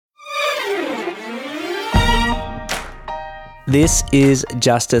This is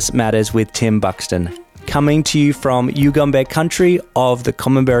Justice Matters with Tim Buxton, coming to you from Yugambeh country of the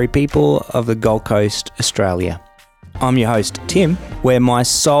Commonberry people of the Gold Coast, Australia. I'm your host, Tim, where my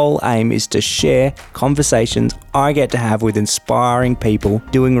sole aim is to share conversations I get to have with inspiring people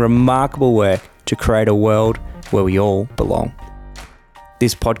doing remarkable work to create a world where we all belong.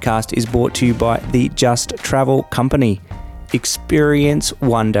 This podcast is brought to you by the Just Travel Company. Experience,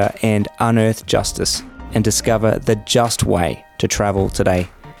 wonder, and unearth justice, and discover the just way to travel today.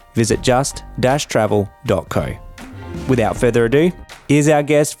 Visit just-travel.co. Without further ado, here's our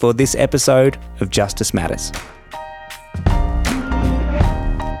guest for this episode of Justice Matters.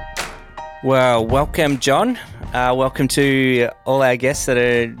 Well, welcome, John. Welcome to all our guests that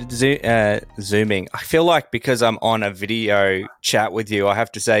are Zooming. I feel like because I'm on a video chat with you, I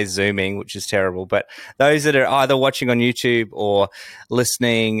have to say Zooming, which is terrible. But those that are either watching on YouTube or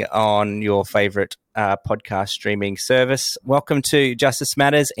listening on your favourite podcast streaming service, welcome to Justice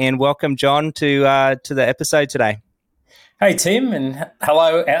Matters, and welcome, John, to the episode today. Hey, Tim, and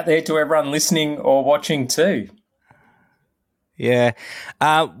hello out there to everyone listening or watching too. Yeah.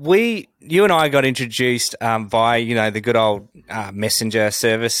 You and I got introduced via, the good old messenger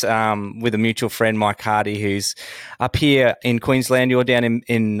service with a mutual friend, Mike Hardy, who's up here in Queensland. You're down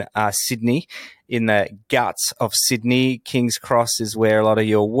in Sydney, in the guts of Sydney. King's Cross is where a lot of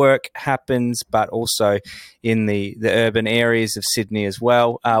your work happens, but also in the urban areas of Sydney as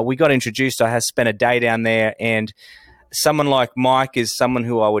well. We got introduced. I have spent a day down there, and someone like Mike is someone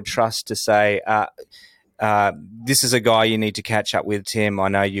who I would trust to say, this is a guy you need to catch up with, Tim. I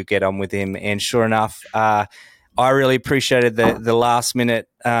know you get on with him. And sure enough, I really appreciated the last minute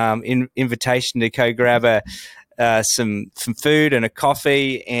invitation to go grab some food and a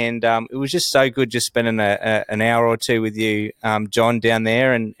coffee. And it was just so good just spending an hour or two with you, John, down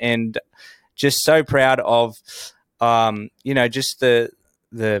there. And just so proud of, just the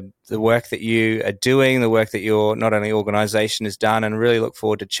work that you are doing, the work that your not only organisation has done, and really look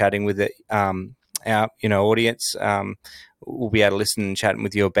forward to chatting with it. Our audience will be able to listen and chat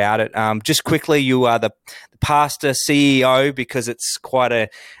with you about it. Just quickly, you are the pastor CEO, because it's quite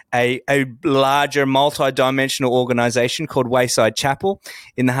a larger multi-dimensional organisation called Wayside Chapel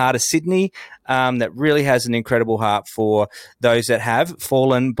in the heart of Sydney that really has an incredible heart for those that have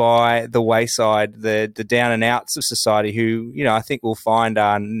fallen by the wayside, the down and outs of society, who I think we'll find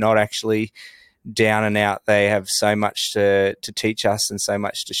are not actually down and out. They have so much to teach us and so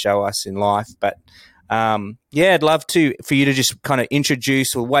much to show us in life. But I'd love for you to just kind of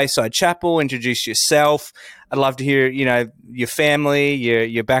introduce Wayside Chapel, introduce yourself. I'd love to hear your family,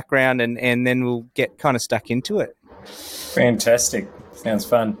 your background, and then we'll get kind of stuck into it. Fantastic. Sounds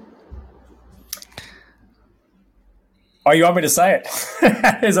fun. Oh, you want me to say it?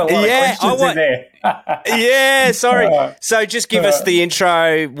 There's a lot of questions in there. Yeah, sorry. So just give us the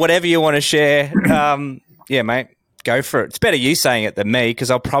intro, whatever you want to share. Mate, go for it. It's better you saying it than me,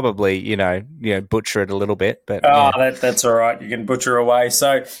 because I'll probably, butcher it a little bit. But that's all right. You can butcher away.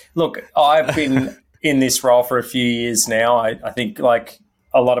 So, look, I've been in this role for a few years now. I think, like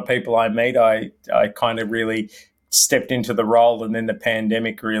a lot of people I meet, I kind of really stepped into the role, and then the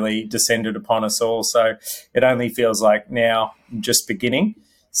pandemic really descended upon us all. So it only feels like now I'm just beginning.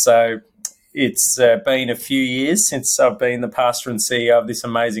 So it's been a few years since I've been the pastor and CEO of this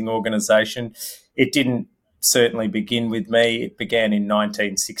amazing organisation. It didn't certainly begin with me. It began in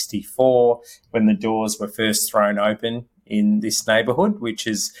 1964 when the doors were first thrown open in this neighbourhood, which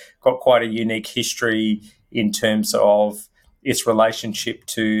has got quite a unique history in terms of its relationship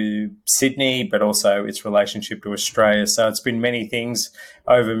to Sydney, but also its relationship to Australia. So it's been many things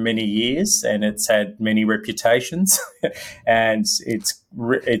over many years, and it's had many reputations, and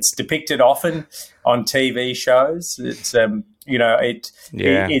it's depicted often on TV shows. It's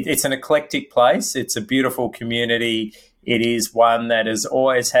it's an eclectic place. It's a beautiful community. It is one that has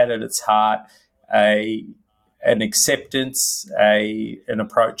always had at its heart an acceptance, an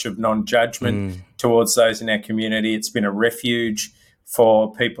approach of non-judgment towards those in our community. It's been a refuge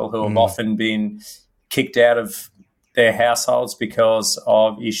for people who have often been kicked out of their households because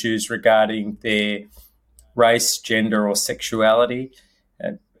of issues regarding their race, gender, or sexuality.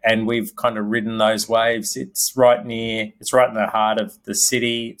 And we've kind of ridden those waves. It's right in the heart of the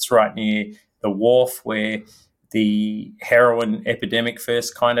city. It's right near the wharf where the heroin epidemic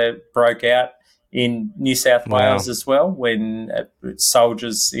first kind of broke out in New South Wales as well, when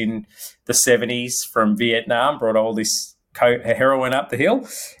soldiers in the 70s from Vietnam brought all this heroin up the hill,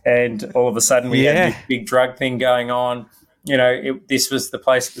 and all of a sudden we had this big drug thing going on. This was the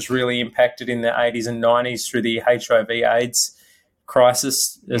place that was really impacted in the 80s and 90s through the HIV/AIDS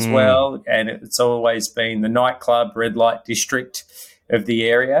crisis as well, and it's always been the nightclub, red light district of the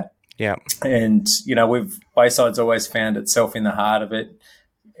area. Yeah. And, Wayside's always found itself in the heart of it.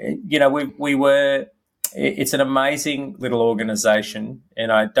 It's an amazing little organisation,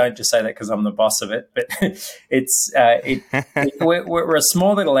 and I don't just say that because I'm the boss of it, but we're a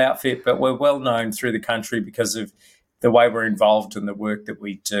small little outfit, but we're well known through the country because of the way we're involved in the work that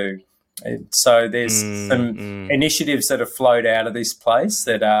we do. And so there's some initiatives that have flowed out of this place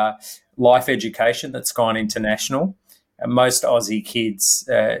that are life education that's gone international. And most Aussie kids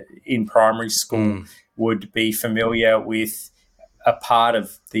in primary school would be familiar with a part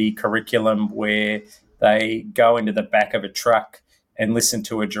of the curriculum where they go into the back of a truck and listen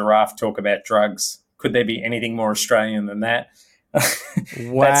to a giraffe talk about drugs. Could there be anything more Australian than that? Wow.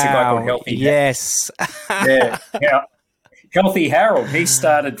 That's a guy called Healthy. Yes. Yeah. Healthy Harold. He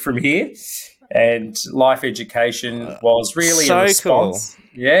started from here, and life education was really a response. Cool.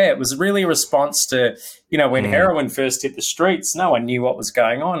 Yeah, it was really a response to, when heroin first hit the streets, no one knew what was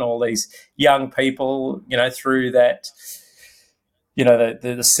going on. All these young people, through that,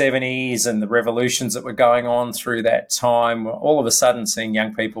 the 70s and the revolutions that were going on through that time, all of a sudden seeing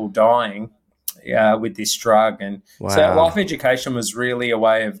young people dying with this drug. And so life education was really a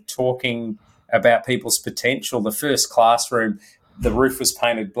way of talking about people's potential. The first classroom, the roof was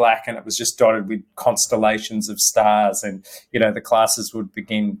painted black and it was just dotted with constellations of stars. And, the classes would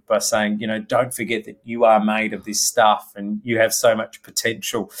begin by saying, don't forget that you are made of this stuff and you have so much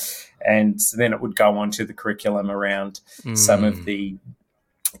potential. And then it would go on to the curriculum around some of the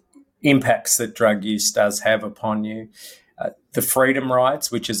impacts that drug use does have upon you. The freedom rides,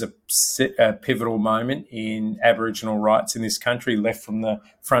 which is a pivotal moment in Aboriginal rights in this country, left from the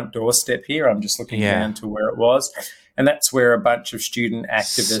front doorstep here. I'm just looking down to where it was. And that's where a bunch of student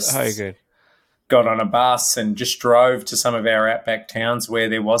activists got on a bus and just drove to some of our outback towns where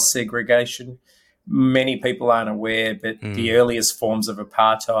there was segregation. Many people aren't aware, but the earliest forms of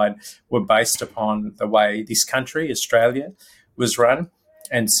apartheid were based upon the way this country, Australia, was run.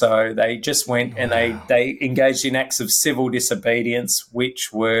 And so they just went and they engaged in acts of civil disobedience,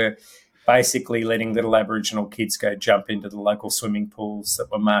 which were basically letting little Aboriginal kids go jump into the local swimming pools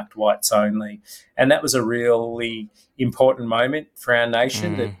that were marked whites only. And that was a really important moment for our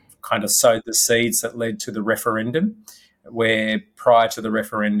nation that kind of sowed the seeds that led to the referendum, where prior to the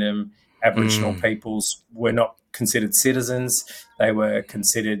referendum, Aboriginal peoples were not considered citizens. They were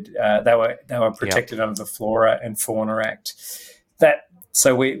considered they were protected under the Flora and Fauna Act.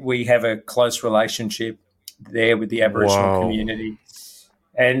 So we have a close relationship there with the Aboriginal community,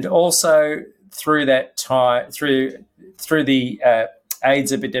 and also through that time, through the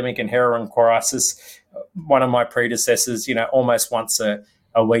AIDS epidemic and heroin crisis, one of my predecessors, almost once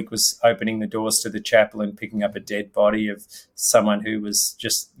a week was opening the doors to the chapel and picking up a dead body of someone who was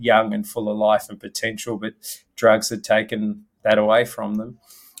just young and full of life and potential, but drugs had taken that away from them.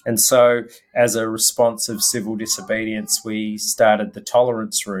 And so as a response of civil disobedience, we started the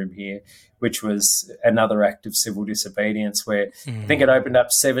tolerance room here, which was another act of civil disobedience where I think it opened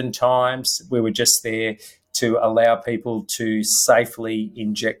up 7 times. We were just there to allow people to safely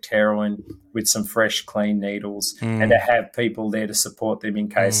inject heroin with some fresh, clean needles and to have people there to support them in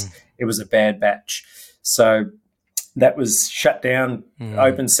case it was a bad batch. So that was shut down,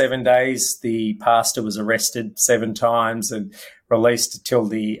 open 7 days. The pastor was arrested 7 times and released until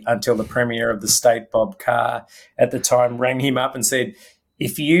the Premier of the state, Bob Carr, at the time rang him up and said,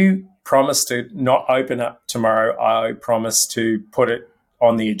 if you promise to not open up tomorrow, I promise to put it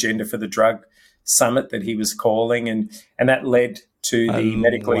on the agenda for the drug summit that he was calling. And that led to the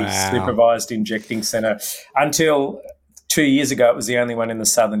medically supervised injecting centre. Until 2 years ago, it was the only one in the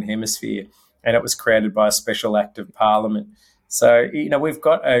Southern Hemisphere, and it was created by a special act of Parliament. So, we've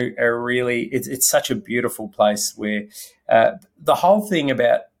got a really, it's such a beautiful place where the whole thing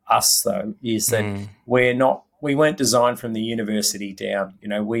about us, though, is that we weren't designed from the university down.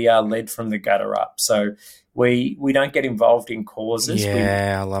 We are led from the gutter up. So we don't get involved in causes.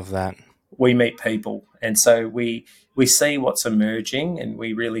 Yeah, I love that. We meet people. And so we see what's emerging, and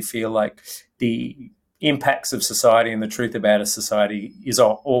we really feel like the impacts of society and the truth about a society is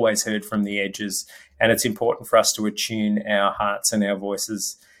always heard from the edges. And it's important for us to attune our hearts and our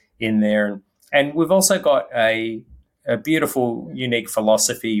voices in there. And we've also got a beautiful, unique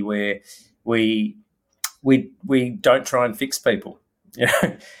philosophy where we don't try and fix people.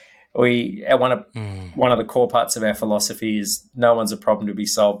 One of the core parts of our philosophy is no one's a problem to be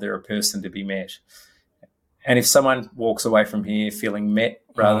solved, they're a person to be met. And if someone walks away from here feeling met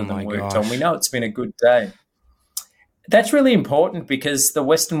rather than worked on, we know it's been a good day. That's really important because the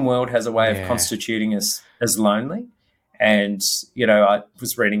Western world has a way of constituting us as lonely. And, I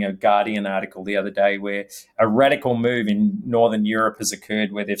was reading a Guardian article the other day where a radical move in Northern Europe has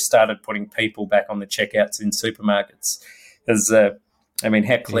occurred where they've started putting people back on the checkouts in supermarkets.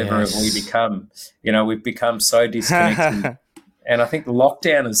 How clever have we become? We've become so disconnected. And I think the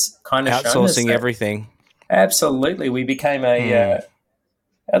lockdown has kind of shown us Outsourcing that. everything. Absolutely. We became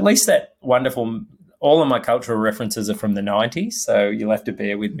at least that wonderful, all of my cultural references are from the 90s, so you'll have to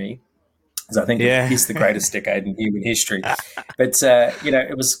bear with me, because I think it is the greatest decade in human history. But,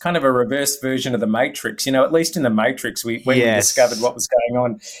 it was kind of a reverse version of the Matrix. At least in the Matrix, when we discovered what was going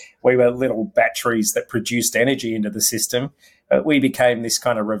on, we were little batteries that produced energy into the system. But we became this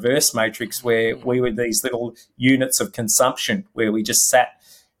kind of reverse Matrix where we were these little units of consumption where we just sat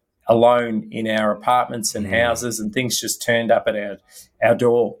alone in our apartments and houses, and things just turned up at our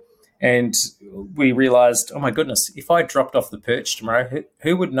door. And we realised, oh, my goodness, if I dropped off the perch tomorrow,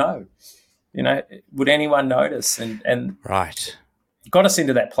 who would know? Would anyone notice? And right, got us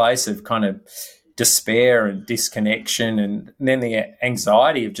into that place of kind of despair and disconnection, and then the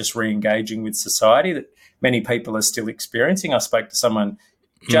anxiety of just re-engaging with society that many people are still experiencing. I spoke to someone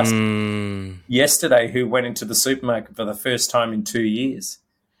just yesterday who went into the supermarket for the first time in 2 years.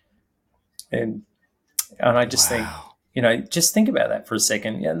 And I just think, just think about that for a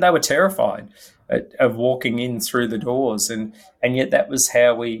second. They were terrified of walking in through the doors, and yet that was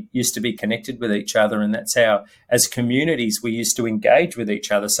how we used to be connected with each other, and that's how, as communities, we used to engage with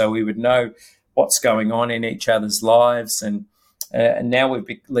each other, so we would know what's going on in each other's lives, and now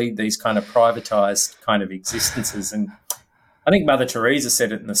we lead these kind of privatized kind of existences. And I think Mother Teresa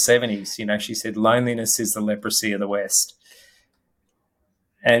said it in the 70s. She said, loneliness is the leprosy of the West.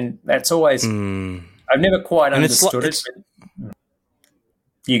 And that's always, I've never quite understood it. But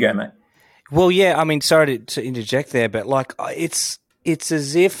you go, mate. Well, yeah, I mean, sorry to interject there, but it's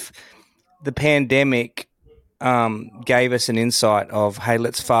as if the pandemic gave us an insight of, hey,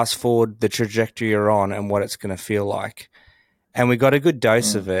 let's fast forward the trajectory you're on and what it's going to feel like. And we got a good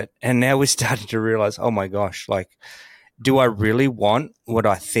dose of it. And now we're starting to realize, oh my gosh, do I really want what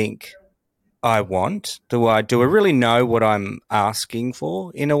I think I want? Do I really know what I'm asking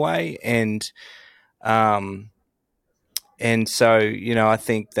for in a way? And so, I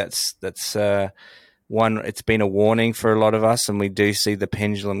think that's one, it's been a warning for a lot of us, and we do see the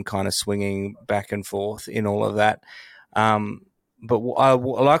pendulum kind of swinging back and forth in all of that. But I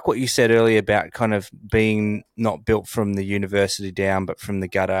like what you said earlier about kind of being not built from the university down, but from the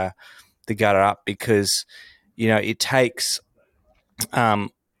gutter up, because, it takes,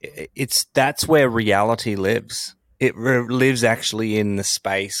 that's where reality lives. It lives actually in the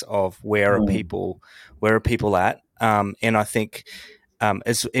space of where are people at. And I think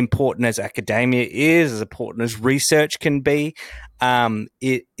as important as academia is, as important as research can be,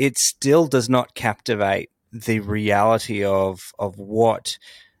 it still does not captivate the reality of what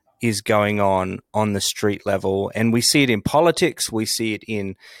is going on the street level. And we see it in politics. We see it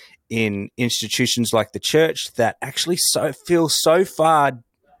in institutions like the church that actually feel so far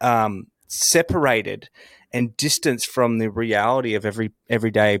separated and distanced from the reality of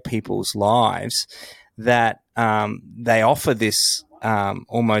everyday people's lives that they offer this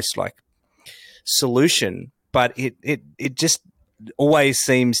almost like solution, but it just always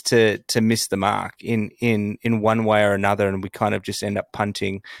seems to miss the mark in one way or another, and we kind of just end up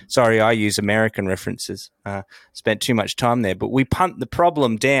punting. Sorry, I use American references. Spent too much time there, but we punt the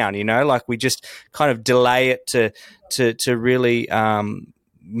problem down. We just kind of delay it to really.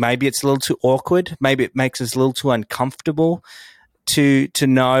 Maybe it's a little too awkward. Maybe it makes us a little too uncomfortable to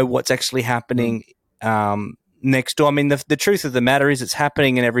know what's actually happening next door. I mean, the truth of the matter is it's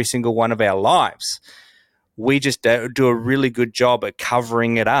happening in every single one of our lives. We just do a really good job at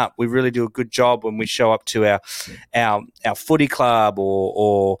covering it up. We really do a good job when we show up to our footy club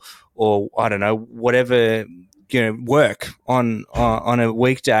or I don't know, whatever, work on a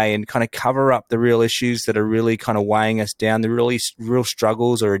weekday, and kind of cover up the real issues that are really kind of weighing us down, the really real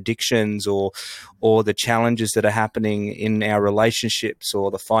struggles or addictions or the challenges that are happening in our relationships or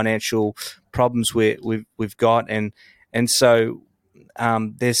the financial problems we've got. And so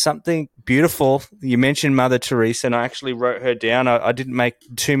there's something beautiful. You mentioned Mother Teresa, and I actually wrote her down. I didn't make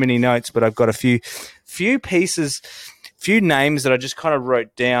too many notes, but I've got a few pieces, few names that I just kind of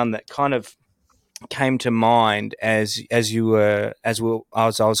wrote down that kind of came to mind as I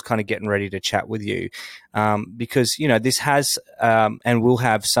was kind of getting ready to chat with you, because this has and will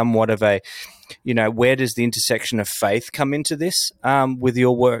have somewhat of a, where does the intersection of faith come into this with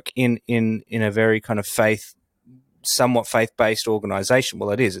your work in a very kind of faith somewhat faith-based organisation.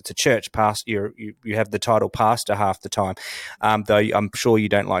 Well, it is. It's a church. You have the title pastor half the time, though I'm sure you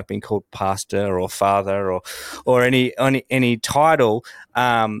don't like being called pastor or father or any title.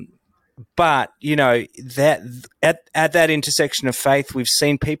 But that at that intersection of faith, we've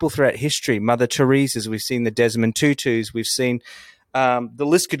seen people throughout history, Mother Teresa's, we've seen the Desmond Tutus, we've seen the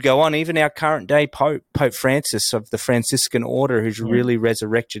list could go on. Even our current day Pope Francis of the Franciscan Order, who's really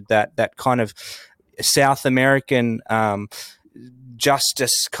resurrected that kind of South American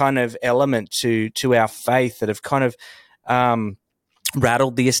justice kind of element to our faith that have kind of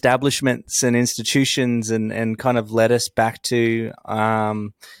rattled the establishments and institutions and kind of led us back to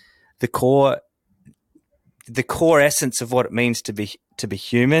the core essence of what it means to be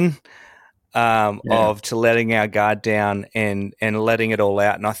human, of to letting our guard down and letting it all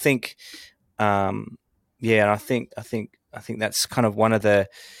out. And I think, and I think that's kind of one of the,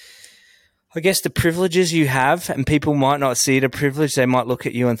 I guess, the privileges you have, and people might not see it a privilege. They might look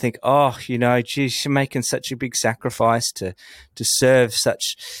at you and think, oh, geez, you're making such a big sacrifice to serve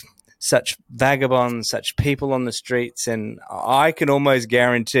such vagabonds, such people on the streets. And I can almost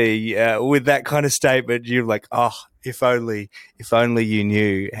guarantee with that kind of statement, you're like, oh, if only you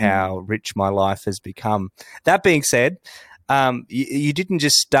knew how rich my life has become. That being said, you didn't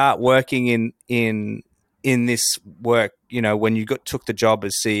just start working in this work, when you took the job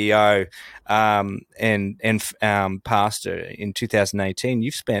as CEO and pastor in 2018.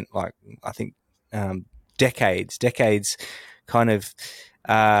 You've spent, like, I think, decades kind of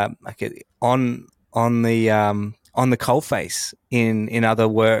on the coalface in other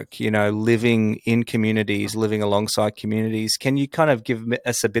work, living in communities, living alongside communities. Can you kind of give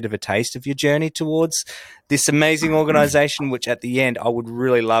us a bit of a taste of your journey towards this amazing organization, which at the end I would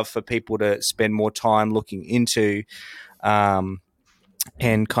really love for people to spend more time looking into,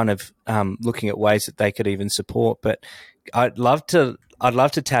 and kind of looking at ways that they could even support. But I'd love to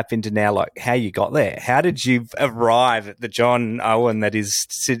tap into now, like, how you got there. How did you arrive at the John Owen that is,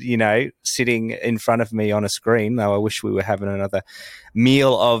 sitting in front of me on a screen? Though I wish we were having another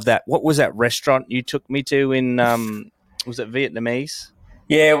meal of that. What was that restaurant you took me to in? Was it Vietnamese?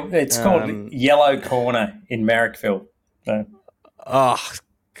 Yeah, it's called Yellow Corner in Marrickville. So. Oh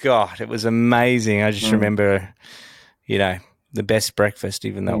God, it was amazing. I just remember, the best breakfast,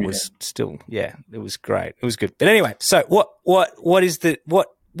 even though it was still, it was great. It was good. But anyway, so what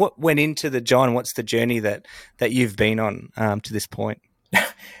went into the John? What's the journey that you've been on to this point?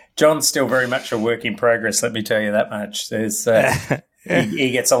 John's still very much a work in progress. Let me tell you that much. There's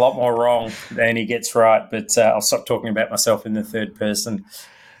he gets a lot more wrong than he gets right. But I'll stop talking about myself in the third person.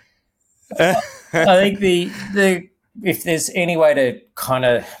 I think if there's any way to kind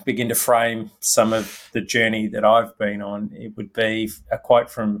of begin to frame some of the journey that I've been on, it would be a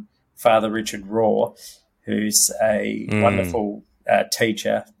quote from Father Richard Raw, who's a wonderful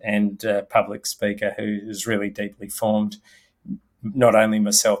teacher and public speaker who has really deeply formed not only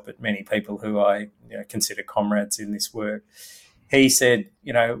myself but many people who I consider comrades in this work. He said,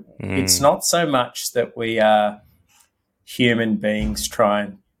 it's not so much that we are human beings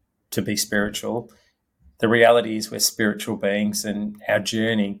trying to be spiritual. The reality is we're spiritual beings, and our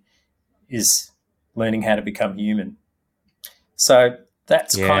journey is learning how to become human. So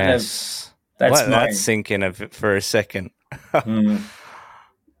that's let's sink in for a second.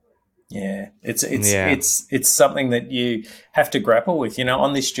 Yeah, it's something that you have to grapple with.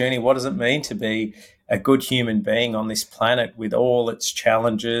 On this journey, what does it mean to be a good human being on this planet with all its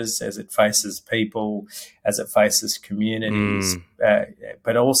challenges as it faces people, as it faces communities,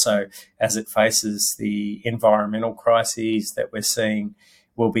 but also as it faces the environmental crises that we're seeing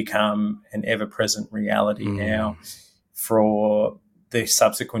will become an ever-present reality now for the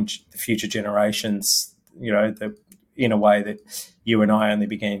subsequent future generations, in a way that you and I only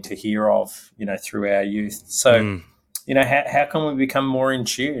began to hear of, through our youth. So, how can we become more in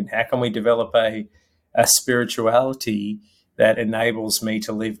tune? How can we develop a spirituality that enables me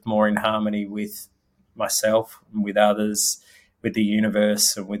to live more in harmony with myself and with others, with the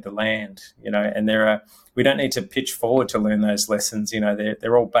universe and with the land, and we don't need to pitch forward to learn those lessons.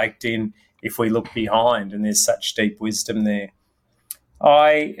 They're all baked in if we look behind, and there's such deep wisdom there.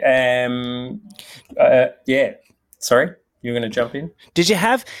 I am, sorry, you're going to jump in? Did you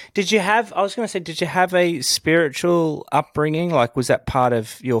have, I was going to say, did you have a spiritual upbringing? Like, was that part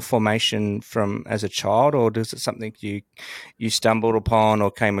of your formation from as a child, or is it something you stumbled upon or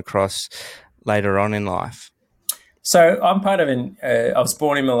came across later on in life? So I'm part of I was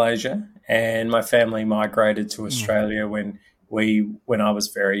born in Malaysia, and my family migrated to Australia when I was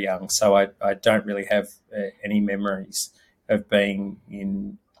very young. So I don't really have any memories of being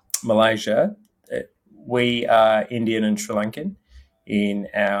in Malaysia. we are Indian and Sri Lankan in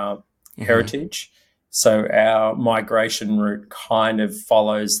our heritage. So our migration route kind of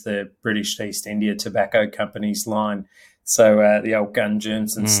follows the British East India Tobacco Company's line. So the old gun,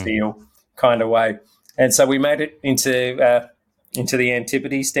 germs and steel kind of way. And so we made it into the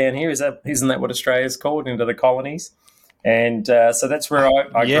Antipodes down here. Isn't that what Australia's called? Into the colonies. And so that's where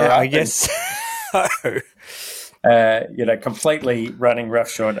I grew up. I guess so. Completely running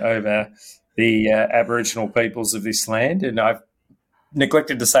roughshod over the Aboriginal peoples of this land. And I've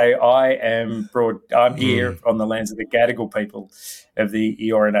neglected to say I'm here on the lands of the Gadigal people of the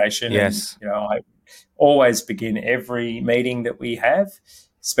Eora Nation. Yes. And, I always begin every meeting that we have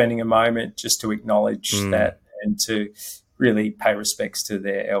spending a moment just to acknowledge that and to really pay respects to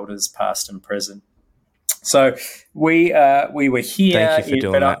their elders, past and present. So we were here. Thank you for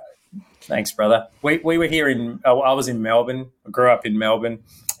doing that. Thanks, brother. We were here I was in Melbourne. I grew up in Melbourne.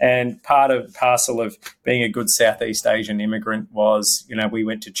 And parcel of being a good Southeast Asian immigrant was, we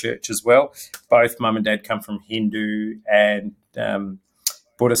went to church as well. Both mum and dad come from Hindu and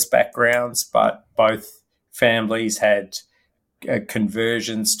Buddhist backgrounds, but both families had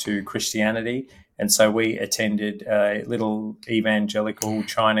conversions to Christianity. And so we attended a little evangelical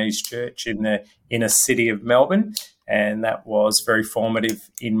Chinese church in the inner city of Melbourne. And that was very formative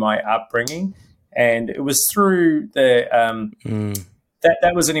in my upbringing. And it was through the...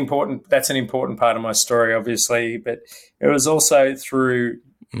 That's an important part of my story, obviously, but it was also through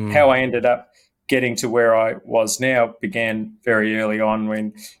how I ended up getting to where I was now began very early on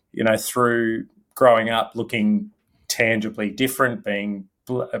when, through growing up looking tangibly different, being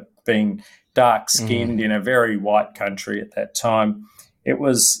dark-skinned in a very white country at that time. It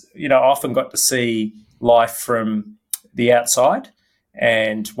was, I often got to see life from the outside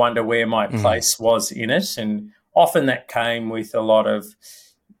and wonder where my place was in it. And often that came with a lot of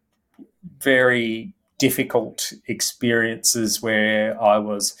very difficult experiences where I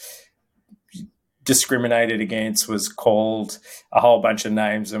was discriminated against, was called a whole bunch of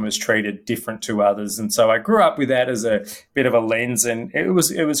names and was treated different to others. And so I grew up with that as a bit of a lens, and it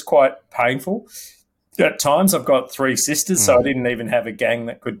was quite painful. At times I've got 3 sisters, so I didn't even have a gang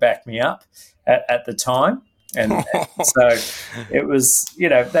that could back me up at the time. And so it was,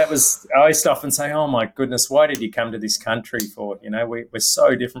 I used to often say, oh my goodness, why did you come to this country for? We're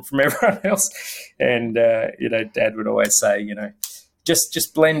so different from everyone else. And, Dad would always say,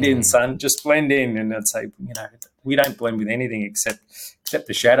 just blend in, son, just blend in. And I'd say, we don't blend with anything except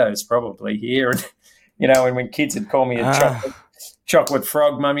the shadows probably here. And, and when kids would call me a chocolate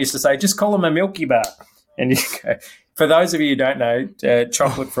frog, Mum used to say, just call them a Milky Bar. And for those of you who don't know,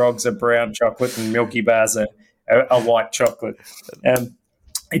 chocolate frogs are brown chocolate and Milky Bars are a white chocolate.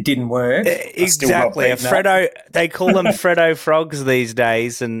 It didn't work. Exactly. They call them Freddo frogs these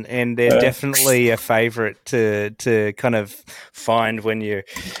days, and they're definitely a favourite to kind of find when you're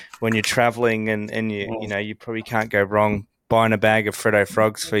travelling, and you probably can't go wrong buying a bag of Freddo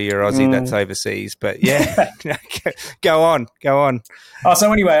frogs for your Aussie that's overseas. But yeah, go on. Oh,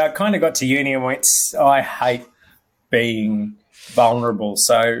 so anyway, I kind of got to uni and went, I hate being vulnerable.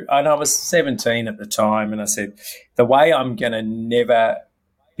 So I was 17 at the time, and I said, the way I'm going to never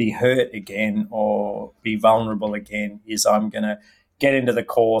be hurt again or be vulnerable again is I'm going to get into the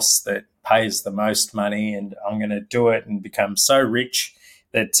course that pays the most money, and I'm going to do it and become so rich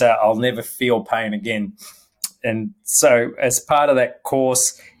that I'll never feel pain again. And so as part of that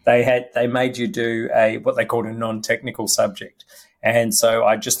course, they made you do what they called a non-technical subject. And so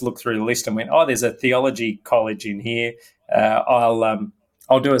I just looked through the list and went, oh, there's a theology college in here. I'll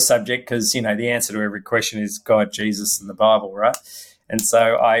do a subject because, the answer to every question is God, Jesus, and the Bible, right? And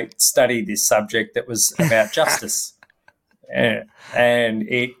so I studied this subject that was about justice. And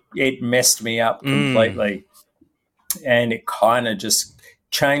it messed me up completely. And it kind of just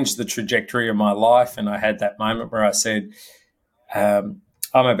changed the trajectory of my life. And I had that moment where I said, I'm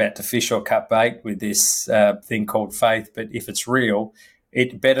about to fish or cut bait with this thing called faith, but if it's real,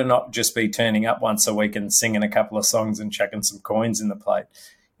 it better not just be turning up once a week and singing a couple of songs and chucking some coins in the plate.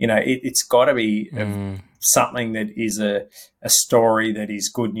 It's got to be something that is a story that is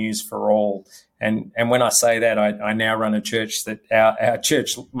good news for all. And when I say that, I now run a church that our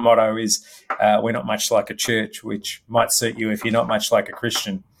church motto is we're not much like a church, which might suit you if you're not much like a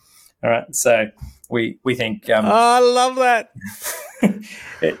Christian. All right, so we think. I love that.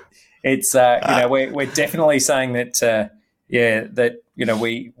 It's we're definitely saying that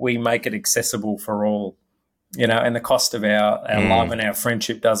we make it accessible for all, and the cost of our love and our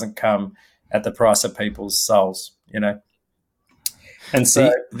friendship doesn't come at the price of people's souls, And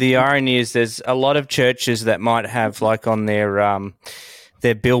so the irony is there's a lot of churches that might have like on their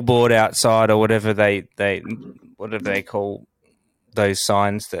their billboard outside or whatever they call those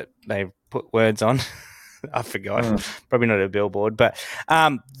signs that they put words on. I forgot. Probably not a billboard, but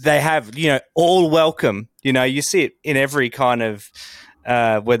they have, all welcome. You see it in every kind of,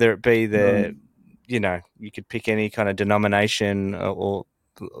 whether it be you could pick any kind of denomination or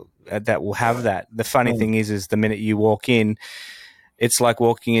that will have that. The funny thing is the minute you walk in, it's like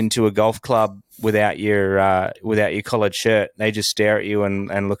walking into a golf club without your collared shirt. They just stare at you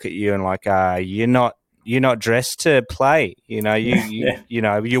and look at you and like, you're not dressed to play.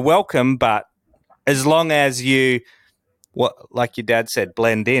 You're welcome, but as long as you, like your dad said,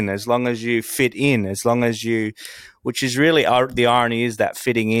 blend in, as long as you fit in, as long as you, which is really the irony is that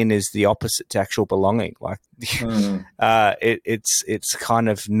fitting in is the opposite to actual belonging. Like, it's kind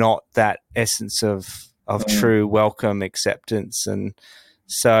of not that essence of true welcome, acceptance, and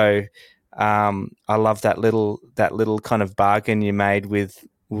so I love that little kind of bargain you made with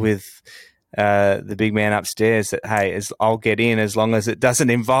the big man upstairs, that hey, I'll get in as long as it doesn't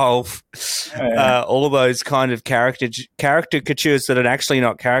involve all of those kind of caricatures that are actually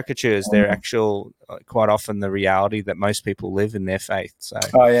not caricatures. They're actual, quite often, the reality that most people live in their faith. So,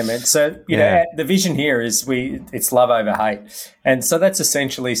 oh yeah, man. So the vision here is it's love over hate, and so that's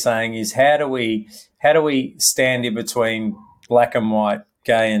essentially saying is how do we stand in between black and white,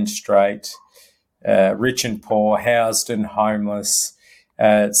 gay and straight, rich and poor, housed and homeless,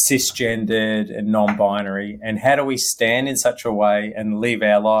 cisgendered and non-binary, and how do we stand in such a way and live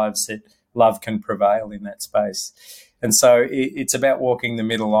our lives that love can prevail in that space? And so it's about walking the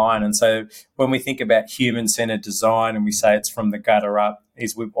middle line. And so when we think about human-centered design and we say it's from the gutter up,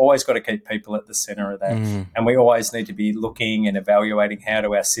 is we've always got to keep people at the center of that. And we always need to be looking and evaluating how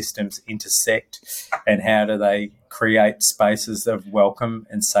do our systems intersect and how do they create spaces of welcome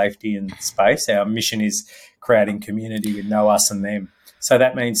and safety and space. Our mission is creating community with no us and them. So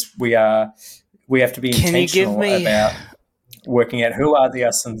that means we have to be intentional about working out who are the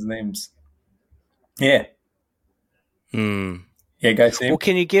us and thems. Yeah. Yeah, go Tim. Well,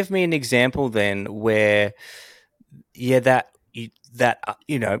 can you give me an example then where, that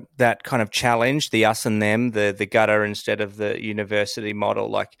kind of challenge, the us and them, the gutter instead of the university model,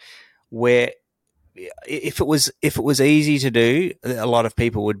 like where if it was easy to do, a lot of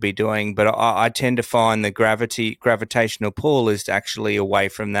people would be doing, but I tend to find the gravitational pull is actually away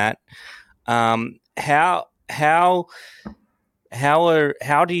from that. How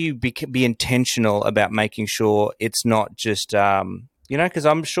do you be intentional about making sure it's not just because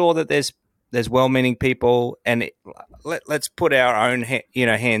I'm sure that there's well-meaning people, and let's put our own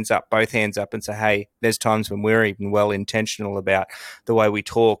both hands up and say, hey, there's times when we're even well intentional about the way we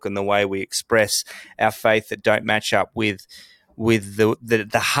talk and the way we express our faith that don't match up with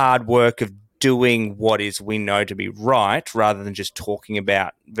the hard work of doing what is we know to be right, rather than just talking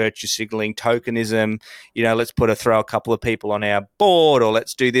about virtue signaling, tokenism. Let's throw a couple of people on our board, or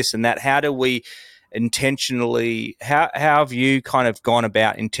let's do this and that. How do we intentionally? How have you kind of gone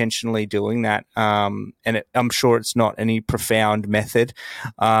about intentionally doing that? I'm sure it's not any profound method,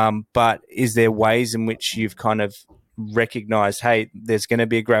 but is there ways in which you've kind of recognized, hey, there's going to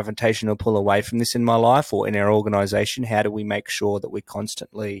be a gravitational pull away from this in my life or in our organization? How do we make sure that we're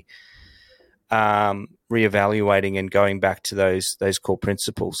constantly reevaluating and going back to those core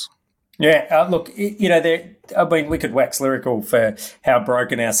principles? Yeah, look, we could wax lyrical for how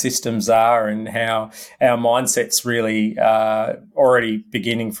broken our systems are and how our mindset's really already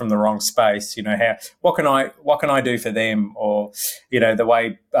beginning from the wrong space. What can I do for them? Or the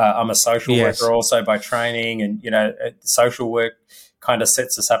way I'm a social worker also by training, and social work kind of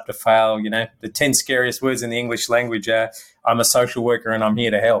sets us up to fail. The 10 scariest words in the English language are I'm a social worker and I'm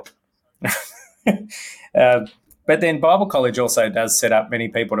here to help. But then Bible college also does set up many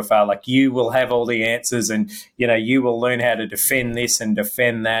people to fail. Like, you will have all the answers, and you will learn how to defend this and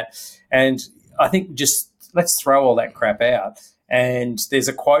defend that. And I think just let's throw all that crap out. And there's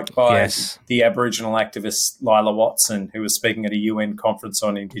a quote by the Aboriginal activist Lila Watson, who was speaking at a UN conference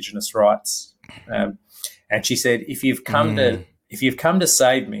on Indigenous rights, and she said, "If you've come to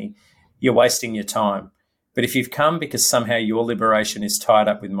save me, you're wasting your time. But if you've come because somehow your liberation is tied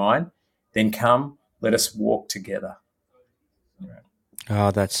up with mine, then come, let us walk together."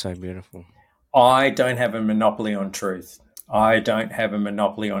 Oh, that's so beautiful. I don't have a monopoly on truth. I don't have a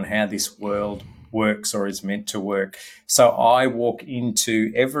monopoly on how this world works or is meant to work. So I walk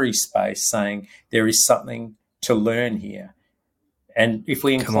into every space saying there is something to learn here. And if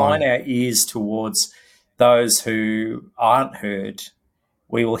we incline our ears towards those who aren't heard,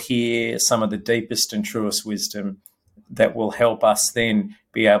 we will hear some of the deepest and truest wisdom that will help us then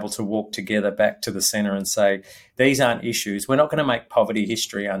be able to walk together back to the centre and say, these aren't issues. We're not going to make poverty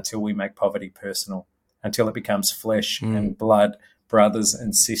history until we make poverty personal, until it becomes flesh and blood, brothers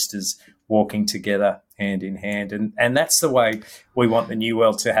and sisters walking together hand in hand. And that's the way we want the new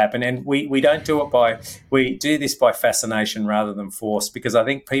world to happen. And we don't do it we do this by fascination rather than force, because I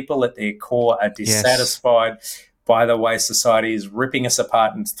think people at their core are dissatisfied by the way society is ripping us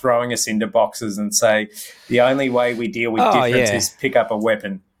apart and throwing us into boxes and say the only way we deal with difference is pick up a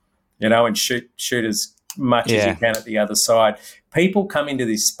weapon, and shoot as much as you can at the other side. People come into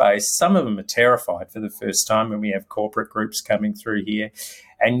this space, some of them are terrified for the first time when we have corporate groups coming through here,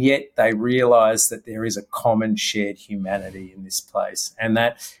 and yet they realise that there is a common shared humanity in this place, and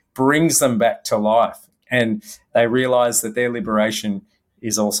that brings them back to life. And they realise that their liberation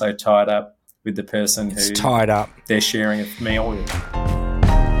is also tied up with the person who they're sharing a meal with.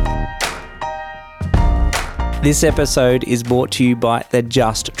 This episode is brought to you by the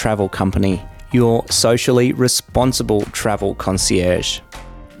Just Travel Company, your socially responsible travel concierge.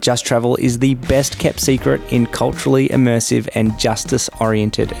 Just Travel is the best kept secret in culturally immersive and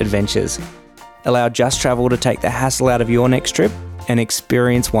justice-oriented adventures. Allow Just Travel to take the hassle out of your next trip and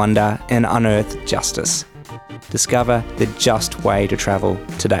experience wonder and unearth justice. Discover the just way to travel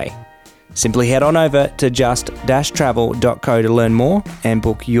today. Simply head on over to just-travel.co to learn more and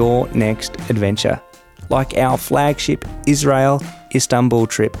book your next adventure, like our flagship Israel-Istanbul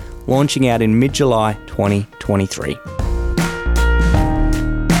trip launching out in mid-July 2023.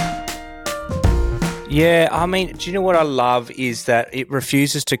 Yeah, I mean, do you know what I love is that it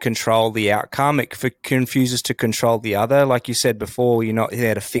refuses to control the outcome. It refuses to control the other. Like you said before, you're not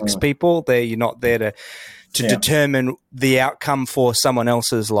there to fix people. You're not there to determine the outcome for someone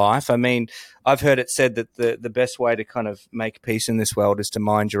else's life. I mean, I've heard it said that the best way to kind of make peace in this world is to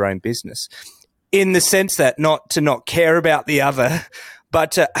mind your own business, in the sense that not to care about the other,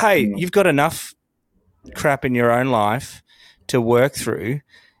 but hey, you've got enough crap in your own life to work through.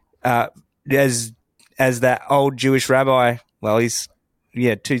 As that old Jewish rabbi,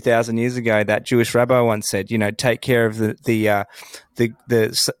 2,000 years ago, that Jewish rabbi once said, take care of the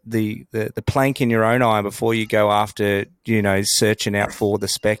plank in your own eye before you go after, searching out for the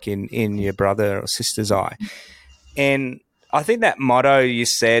speck in your brother or sister's eye. And I think that motto you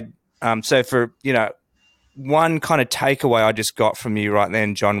said, so for, one kind of takeaway I just got from you right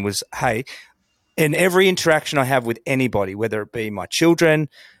then, John, was, hey, in every interaction I have with anybody, whether it be my children,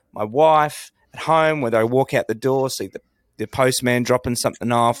 my wife, at home, whether I walk out the door, see the postman dropping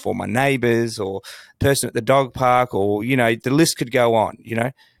something off, or my neighbours, or person at the dog park, or, the list could go on,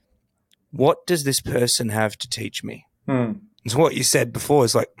 What does this person have to teach me? It's what you said before.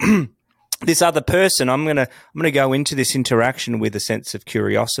 It's like this other person, I'm gonna go into this interaction with a sense of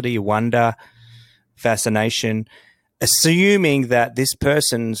curiosity, wonder, fascination, assuming that this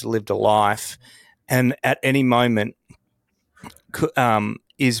person's lived a life and at any moment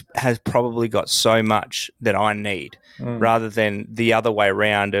has probably got so much that I need, rather than the other way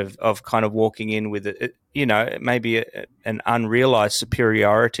around of kind of walking in with maybe an unrealized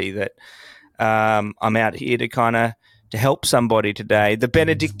superiority that I'm out here to help somebody today. The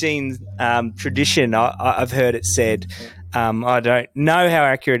Benedictine tradition, I've heard it said, I don't know how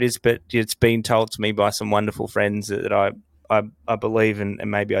accurate it is, but it's been told to me by some wonderful friends that I believe, and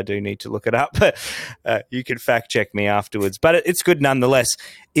maybe I do need to look it up, but you can fact check me afterwards. But it's good nonetheless,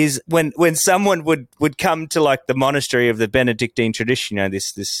 is when someone would come to like the monastery of the Benedictine tradition,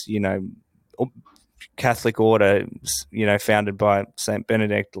 this Catholic order, founded by Saint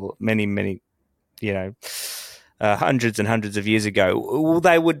Benedict many, hundreds and hundreds of years ago.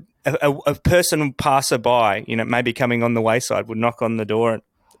 They would, a person passerby, maybe coming on the wayside, would knock on the door, and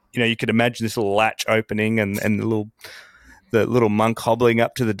you could imagine this little latch opening and the little monk hobbling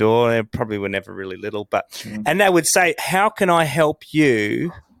up to the door. They probably were never really little, and they would say, how can I help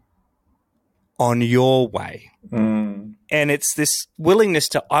you on your way? And it's this willingness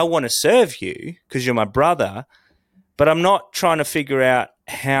to, I want to serve you because you're my brother, but I'm not trying to figure out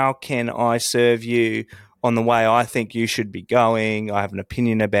how can I serve you on the way I think you should be going, I have an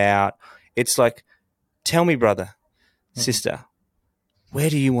opinion about. It's like, tell me, brother, sister, where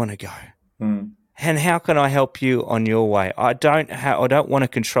do you want to go? And how can I help you on your way? I don't want to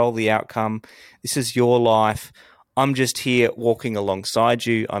control the outcome. This is your life. I'm just here walking alongside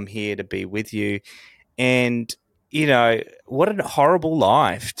you. I'm here to be with you. And, what a horrible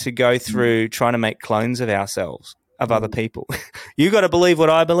life to go through trying to make clones of ourselves, of other people. You got to believe what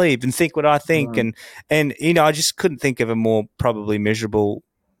I believe and think what I think. And I just couldn't think of a more probably miserable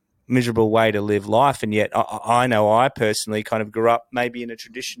way to live life. And yet I know I personally kind of grew up maybe in a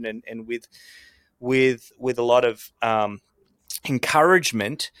tradition and with with a lot of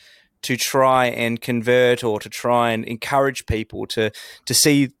encouragement to try and convert or to try and encourage people to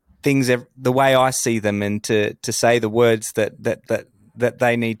see things the way I see them, and to say the words that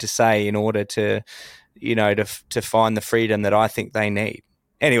they need to say in order to, to find the freedom that I think they need.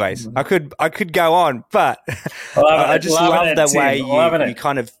 Anyways, I could go on, but I just love the way you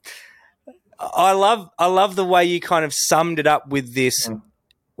kind of. I love the way you kind of summed it up with this.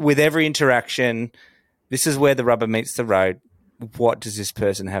 With every interaction, this is where the rubber meets the road. What does this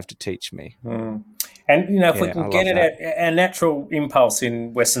person have to teach me? And, if we can get it out, our natural impulse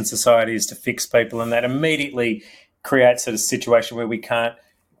in Western society is to fix people, and that immediately creates a situation where we can't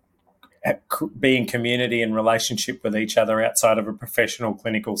be in community and relationship with each other outside of a professional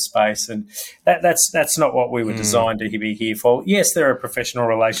clinical space. And that's not what we were designed to be here for. Yes, there are professional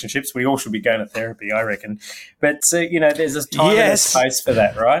relationships. We all should be going to therapy, I reckon. But, there's a time and a place for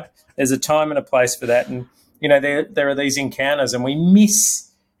that, right? There's a time and a place for that. And, there are these encounters, and we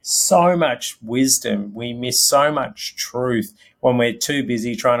miss so much wisdom. We miss so much truth when we're too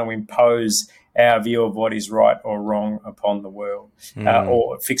busy trying to impose our view of what is right or wrong upon the world,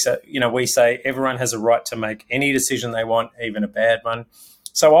 or fix it. We say everyone has a right to make any decision they want, even a bad one.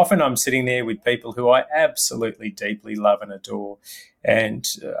 So often I'm sitting there with people who I absolutely deeply love and adore, and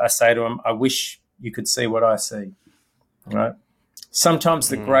I say to them, I wish you could see what I see, right? Sometimes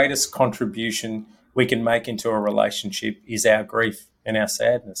the greatest contribution we can make into a relationship is our grief and our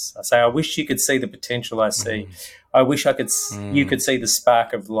sadness. I say, I wish you could see the potential I see. I wish you could see the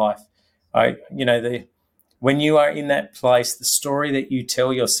spark of life. When you are in that place, the story that you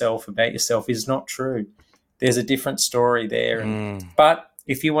tell yourself about yourself is not true. There's a different story there. But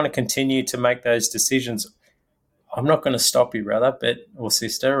if you want to continue to make those decisions, I'm not going to stop you, brother, or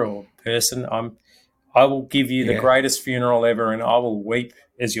sister, or person. I will give you the greatest funeral ever, and I will weep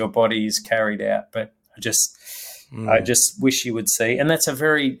as your body is carried out. But I just wish you would see. And that's a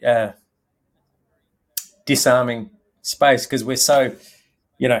very disarming space, because we're so,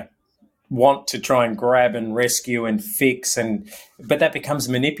 want to try and grab and rescue and fix, but that becomes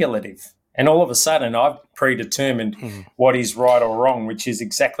manipulative. And all of a sudden I've predetermined what is right or wrong, which is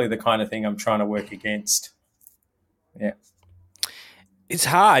exactly the kind of thing I'm trying to work against. Yeah. It's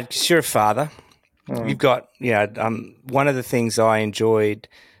hard because you're a father. You've got, one of the things I enjoyed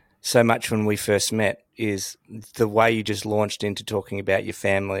so much when we first met is the way you just launched into talking about your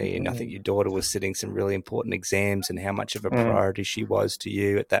family. And I think your daughter was sitting some really important exams, and how much of a priority she was to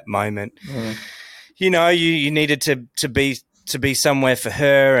you at that moment. You needed to be somewhere for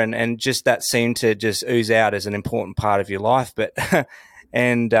her, and just that seemed to just ooze out as an important part of your life. But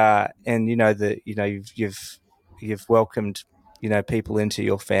and you've welcomed people into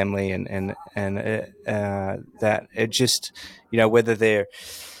your family, and that it just, whether they're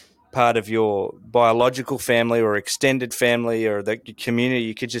part of your biological family or extended family or the community,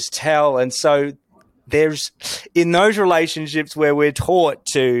 you could just tell. And so there's, in those relationships where we're taught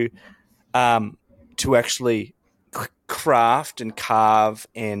to actually craft and carve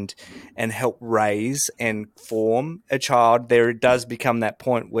and help raise and form a child, there does become that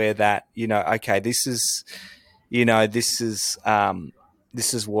point where that, okay, this is the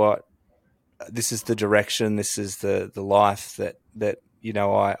direction, this is the life that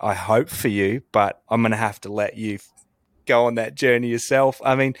I hope for you, but I'm going to have to let you go on that journey yourself.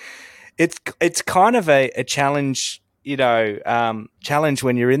 I mean, it's kind of a challenge, challenge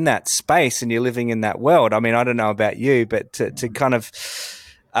when you're in that space and you're living in that world. I mean, I don't know about you, but to kind of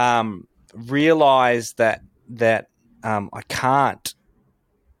realize that I can't,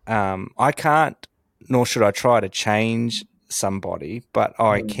 nor should I try to change somebody, but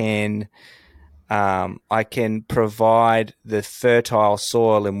I can provide the fertile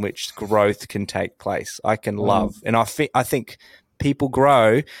soil in which growth can take place. I can love, and I think people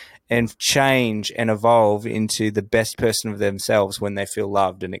grow and change and evolve into the best person of themselves when they feel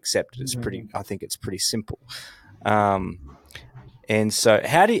loved and accepted. I think it's pretty simple. And so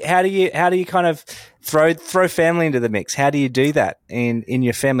how do you kind of throw family into the mix? How do you do that in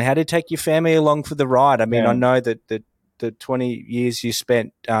your family? How do you take your family along for the ride? I mean, I know that the 20 years you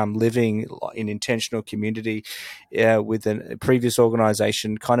spent living in intentional community with a previous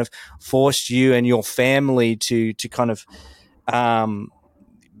organization kind of forced you and your family to kind of,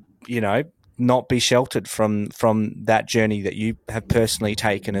 not be sheltered from that journey that you have personally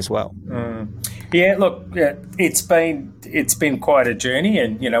taken as well. Yeah, look, it's been quite a journey,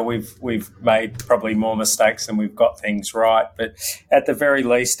 and we've made probably more mistakes than we've got things right. But at the very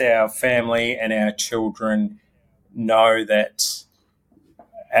least, our family and our children know that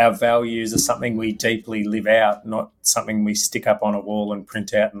our values are something we deeply live out, not something we stick up on a wall and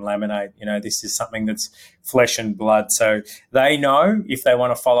print out and laminate. This is something that's flesh and blood. So they know if they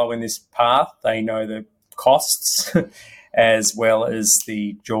want to follow in this path, they know the costs as well as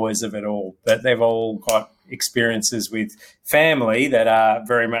the joys of it all. But they've all got experiences with family that are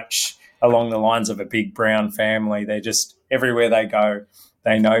very much along the lines of a big brown family. They're just everywhere they go,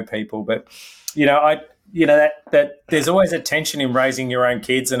 they know people. But that there's always a tension in raising your own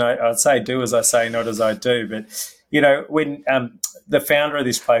kids, and I'd say do as I say, not as I do. But when the founder of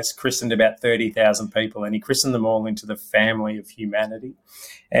this place christened about 30,000 people, and he christened them all into the family of humanity.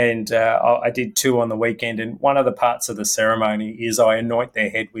 And I did 2 on the weekend, and one of the parts of the ceremony is I anoint their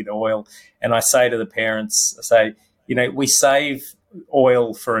head with oil, and I say to the parents, we save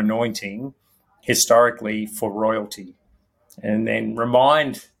oil for anointing historically for royalty, and then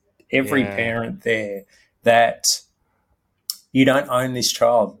remind every parent there that you don't own this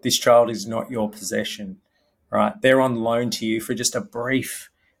child. This child is not your possession, right? They're on loan to you for just a brief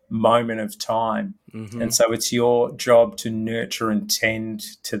moment of time. Mm-hmm. And so it's your job to nurture and tend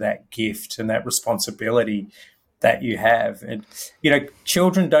to that gift and that responsibility that you have. And,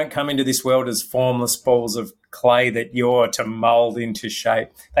 children don't come into this world as formless balls of clay that you're to mold into shape.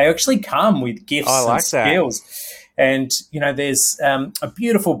 They actually come with gifts and skills. And, there's a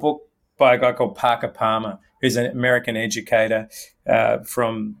beautiful book by a guy called Parker Palmer, who's an American educator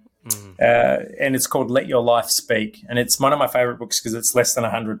and it's called Let Your Life Speak. And it's one of my favorite books because it's less than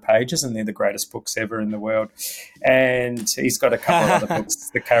 100 pages and they're the greatest books ever in the world. And he's got a couple of other books,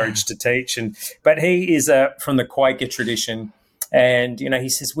 The Courage to Teach. But he is from the Quaker tradition. And, he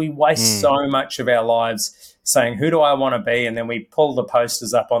says we waste so much of our lives saying, who do I want to be? And then we pull the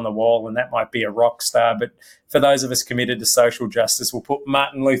posters up on the wall, and that might be a rock star. But for those of us committed to social justice, we'll put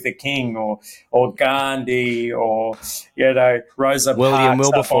Martin Luther King or Gandhi or, Rosa William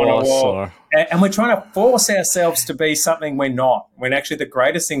Parks Wilberforce. And we're trying to force ourselves to be something we're not, when actually the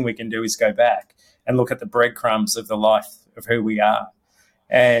greatest thing we can do is go back and look at the breadcrumbs of the life of who we are.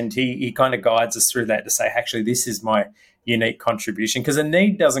 And he kind of guides us through that to say, actually, this is my unique contribution, because a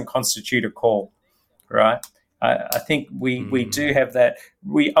need doesn't constitute a call, right? I think we do have that.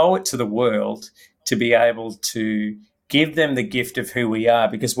 We owe it to the world to be able to give them the gift of who we are,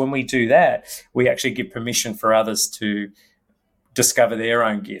 because when we do that, we actually give permission for others to discover their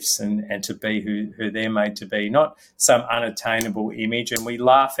own gifts and to be who they're made to be, not some unattainable image. And we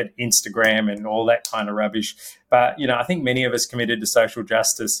laugh at Instagram and all that kind of rubbish. But, I think many of us committed to social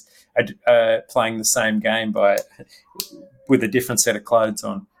justice are playing the same game with a different set of clothes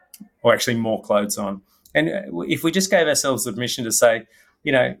on, or actually more clothes on. And if we just gave ourselves the permission to say,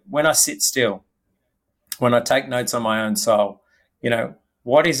 when I sit still, when I take notes on my own soul,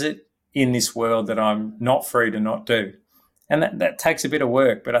 what is it in this world that I'm not free to not do? And that takes a bit of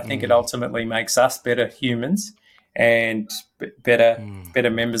work, but I think it ultimately makes us better humans and better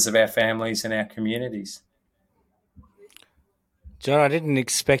members of our families and our communities. John, I didn't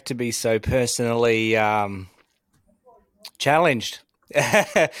expect to be so personally challenged.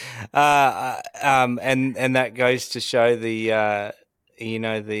 And that goes to show the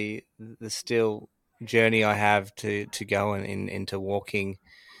still journey I have to go into walking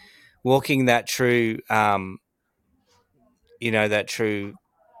that true that true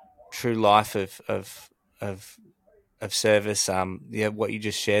life of service. What you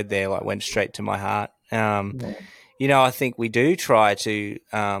just shared there went straight to my heart. I think we do try to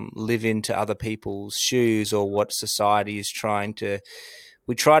live into other people's shoes, or what society is trying to.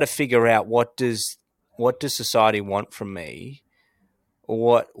 We try to figure out what does society want from me,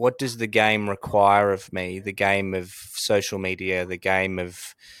 or what does the game require of me? The game of social media, the game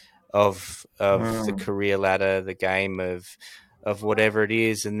of the career ladder, the game of whatever it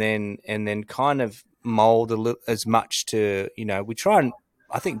is, and then kind of mold as much to we try and,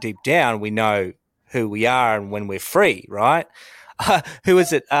 I think deep down we know who we are and when we're free, right? Who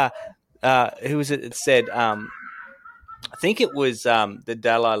was it? Who was it that said? I think it was the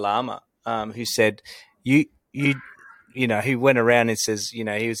Dalai Lama who said, "Who went around and says, he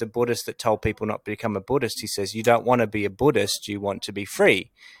was a Buddhist that told people not to become a Buddhist. He says, you don't want to be a Buddhist, you want to be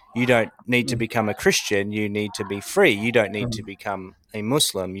free. You don't need to become a Christian, you need to be free. You don't need to become a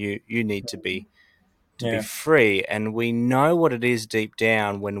Muslim, you need to be free." And we know what it is deep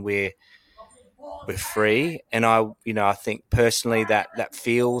down when we're free. And I think personally that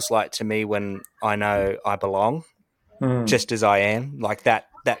feels like to me when I know I belong, just as I am, like that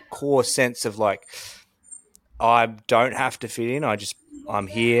core sense of like, I don't have to fit in. I'm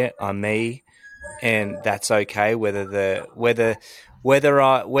here, I'm me, and that's okay. Whether the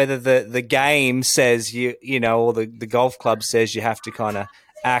game says or the golf club says you have to kind of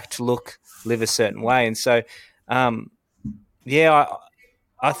act, look, live a certain way. And so, um, yeah,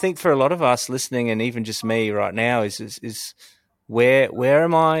 I think for a lot of us listening, and even just me right now, is where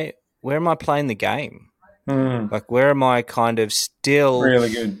am I playing the game? Mm, Like, where am I kind of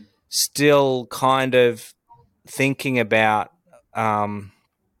really good. still kind of thinking about, um,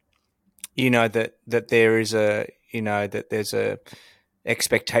 that there is that there's a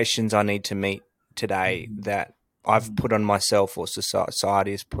expectations I need to meet today that I've put on myself or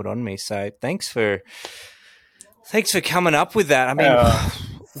society has put on me. So thanks for coming up with that. I mean, Uh,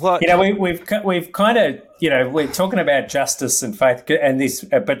 what? we've kind of, we're talking about justice and faith and this,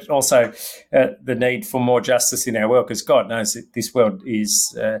 but also the need for more justice in our world, because God knows that this world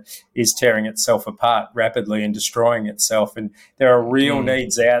is tearing itself apart rapidly and destroying itself, and there are real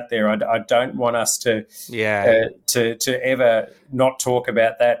needs out there. I don't want us to Yeah. to ever not talk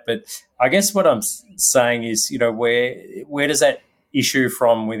about that, but I guess what I'm saying is, where does that issue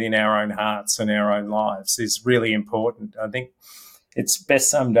from within our own hearts and our own lives is really important. I think it's best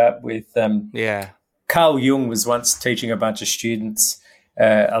summed up with Yeah. Carl Jung was once teaching a bunch of students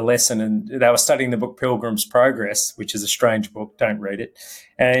a lesson, and they were studying the book Pilgrim's Progress, which is a strange book. Don't read it.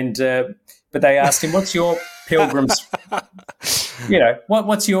 And but they asked him, "What's your Pilgrim's?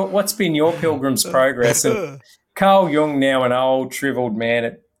 What's been your Pilgrim's Progress?" And Carl Jung, now an old, shriveled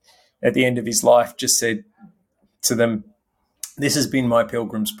man at the end of his life, just said to them, "This has been my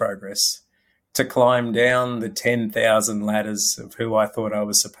Pilgrim's Progress, to climb down the 10,000 ladders of who I thought I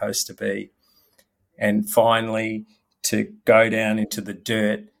was supposed to be, and finally to go down into the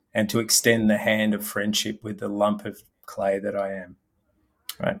dirt and to extend the hand of friendship with the lump of clay that I am."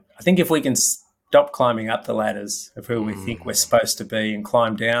 Right? I think if we can stop climbing up the ladders of who we think we're supposed to be and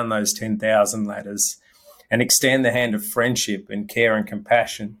climb down those 10,000 ladders and extend the hand of friendship and care and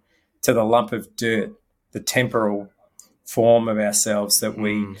compassion to the lump of dirt, the temporal form of ourselves that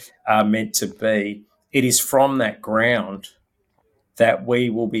we are meant to be, it is from that ground that we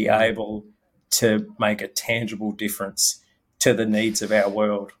will be able to make a tangible difference to the needs of our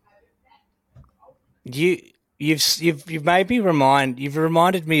world. You've made me you've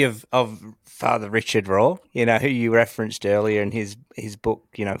reminded me of Father Richard Raw, who you referenced earlier in his book,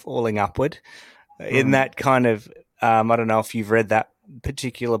 Falling Upward. In that kind of, I don't know if you've read that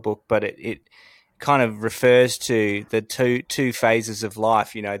particular book, but it kind of refers to the two phases of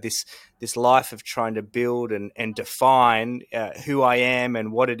life. This life of trying to build and define who I am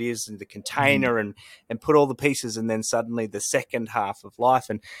and what it is in the container, and put all the pieces, and then suddenly the second half of life.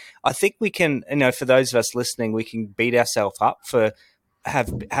 And I think we can, for those of us listening, we can beat ourselves up for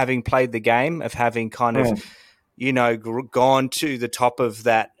having played the game of having kind of gone to the top of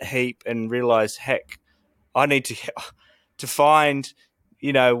that heap and realized, heck, I need to find,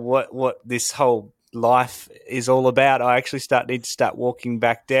 what this whole life is all about. I actually need to start walking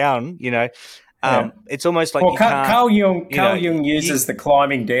back down. It's almost like Carl Jung uses the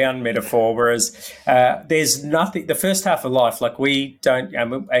climbing down metaphor, whereas there's nothing. The first half of life, like we don't,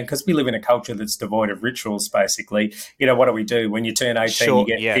 and because we live in a culture that's devoid of rituals. Basically, what do we do when you turn 18? You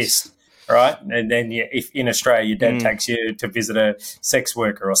get pissed. Right, and then if in Australia your dad takes you to visit a sex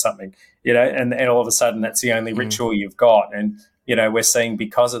worker or something, and all of a sudden that's the only ritual you've got. And we're seeing,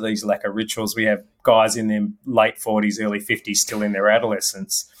 because of these lack of rituals, we have guys in their late 40s, early 50s still in their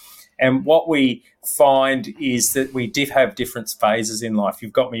adolescence. And what we find is that we have different phases in life.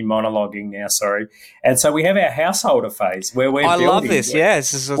 You've got me monologuing now, sorry. And so we have our householder phase where we're building. I love this.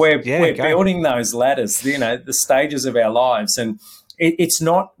 Yes, we're building those ladders, the stages of our lives. And it's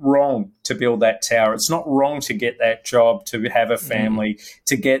not wrong to build that tower. It's not wrong to get that job, to have a family,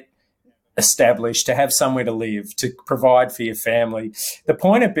 to get established, to have somewhere to live, to provide for your family. The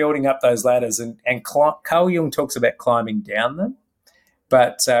point of building up those ladders, and Carl Jung talks about climbing down them,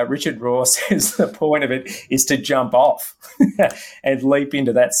 but Richard Raw says the point of it is to jump off and leap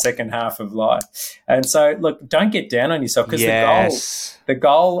into that second half of life. And so, look, don't get down on yourself, because the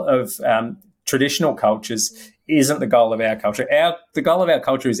goal of traditional cultures isn't the goal of our culture. The goal of our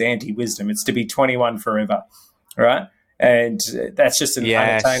culture is anti-wisdom. It's to be 21 forever, right? And that's just an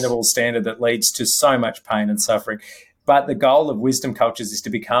unattainable standard that leads to so much pain and suffering. But the goal of wisdom cultures is to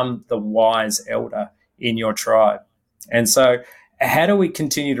become the wise elder in your tribe. And so how do we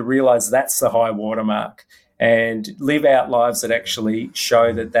continue to realize that's the high watermark and live out lives that actually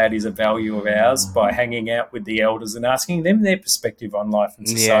show that that is a value of ours, by hanging out with the elders and asking them their perspective on life and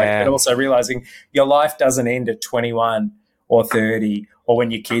society, but also realizing your life doesn't end at 21 or 30 or when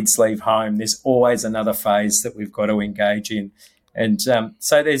your kids leave home. There's always another phase that we've got to engage in. And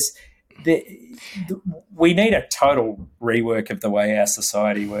so we need a total rework of the way our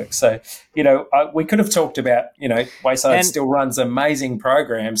society works. So, we could have talked about, Wayside And still runs amazing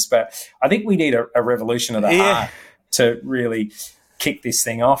programs, but I think we need a revolution of the yeah, heart to really kick this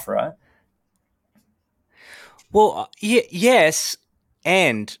thing off, right? well, yes,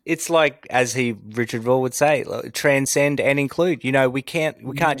 and it's like as Richard Raw would say, like, transcend and include. We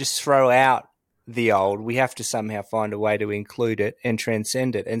can't just throw out the old. We have to somehow find a way to include it and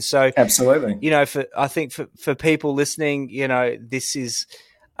transcend it. And so, Absolutely. I think for people listening, this is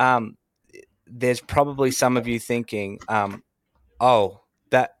there's probably some of you thinking, oh,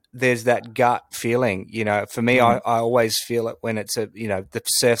 that there's that gut feeling. For me, I, Mm, I always feel it when it's the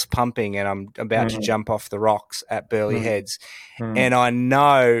surf's pumping and I'm about to mm, jump off the rocks at Burley mm, Heads, mm. and I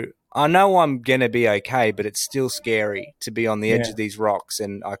know I'm gonna be okay, but it's still scary to be on the edge Yeah. of these rocks,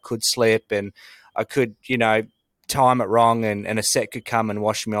 and I could slip, and I could time it wrong, and a set could come and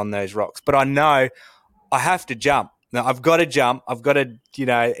wash me on those rocks. But I know I have to jump. Now I've got to jump. I've got to,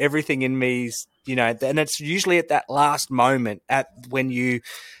 everything in me's, and it's usually at that last moment at when you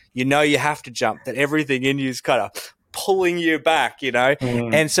have to jump, that everything in you is kind of pulling you back.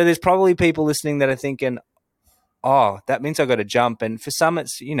 Mm, And so there's probably people listening that are thinking, oh, that means I've got to jump. And for some,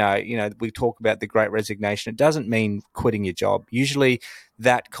 it's, we talk about the great resignation. It doesn't mean quitting your job. Usually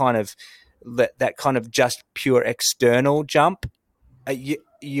that kind of, that kind of just pure external jump,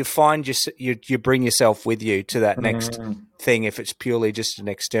 you find you bring yourself with you to that next mm, thing if it's purely just an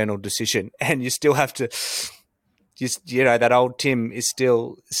external decision, and you still have to just that old Tim is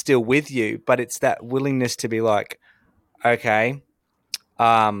still with you, but it's that willingness to be like, okay,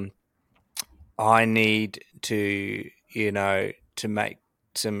 um, I need to to make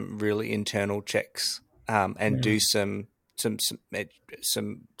some really internal checks, and do mm,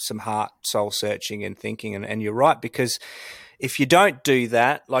 some heart soul searching and thinking, and you're right, because if you don't do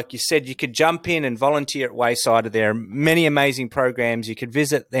that, like you said, you could jump in and volunteer at Wayside. There are many amazing programs. You could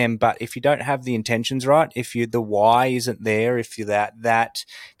visit them, but if you don't have the intentions right, if the why isn't there, if you if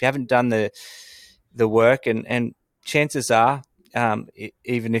you haven't done the work, and chances are,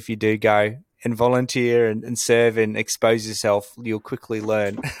 even if you do go and volunteer and serve and expose yourself, you'll quickly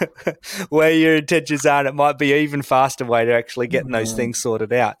learn where your intentions are. And it might be an even faster way to actually getting those mm, things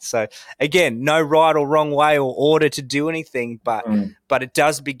sorted out. So again, no right or wrong way or order to do anything, but mm. it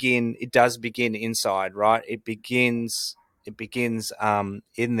does begin. It does begin inside, right? It begins. It begins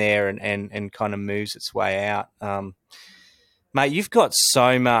in there, and kind of moves its way out. Mate, you've got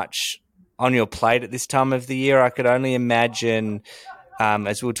so much on your plate at this time of the year. I could only imagine,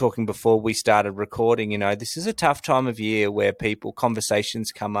 as we were talking before we started recording, this is a tough time of year where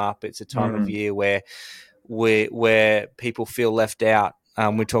conversations come up. It's a time of Mm, year where people feel left out.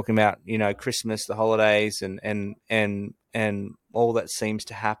 We're talking about, Christmas, the holidays, and all that seems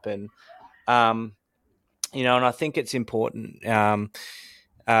to happen. And I think it's important,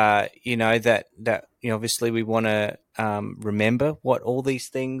 that obviously we want to remember what all these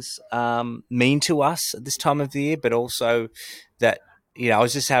things mean to us at this time of the year, but also that I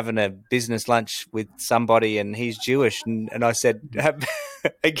was just having a business lunch with somebody, and he's Jewish, and I said,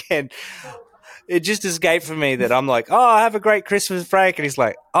 again, it just escaped from me that I'm like, oh, have a great Christmas break, and he's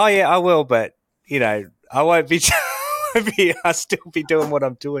like, oh yeah, I will, but I won't be. I'll still be doing what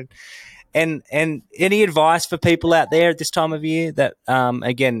I'm doing. And any advice for people out there at this time of year that,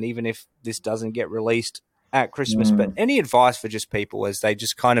 again, even if this doesn't get released at Christmas, but mm, any advice for just people as they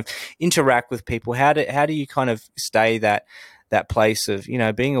just kind of interact with people? How do you kind of stay that place of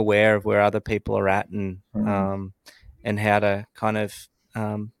being aware of where other people are at, mm. and how to kind of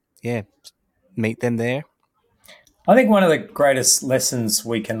yeah, meet them there? I think one of the greatest lessons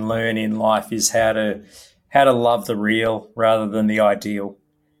we can learn in life is how to love the real rather than the ideal,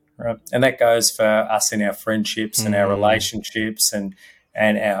 right? And that goes for us in our friendships and our Mm, relationships and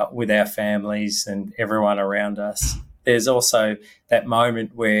our with our families and everyone around us. There's also that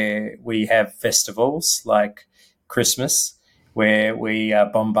moment where we have festivals like Christmas, where we are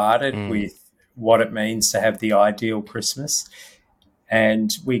bombarded mm, with what it means to have the ideal Christmas,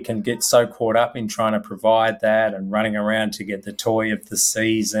 and we can get so caught up in trying to provide that and running around to get the toy of the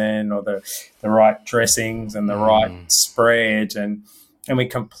season or the right dressings and the right mm, spread, and we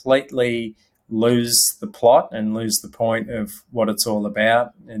completely lose the plot and lose the point of what it's all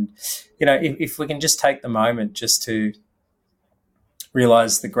about. And if we can just take the moment just to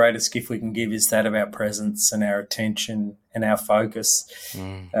realize the greatest gift we can give is that of our presence and our attention and our focus.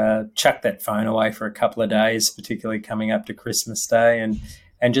 mm, Chuck that phone away for a couple of days, particularly coming up to Christmas Day,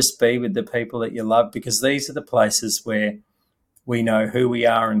 and just be with the people that you love, because these are the places where we know who we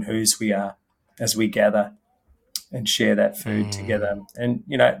are and whose we are as we gather. and share that food together. And,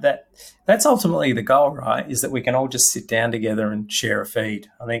 that's ultimately the goal, right, is that we can all just sit down together and share a feed.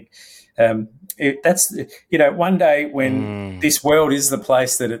 I think that's, one day when this world is the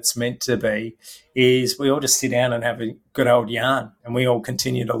place that it's meant to be, is we all just sit down and have a good old yarn, and we all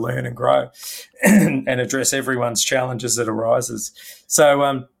continue to learn and grow and address everyone's challenges that arises.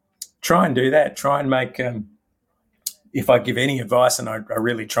 So try and do that. Try and make if I give any advice, and I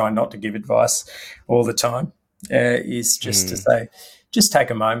really try not to give advice all the time, is just to say, just take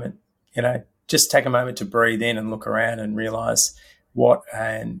a moment, just take a moment to breathe in and look around and realise what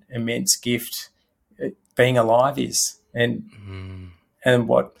an immense gift being alive is, and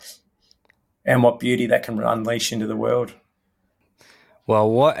what beauty that can unleash into the world.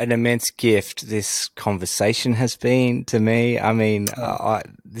 Well, what an immense gift this conversation has been to me. I mean,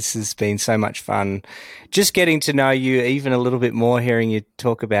 this has been so much fun. Just getting to know you even a little bit more, hearing you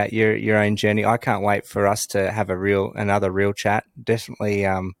talk about your own journey. I can't wait for us to have another real chat. Definitely,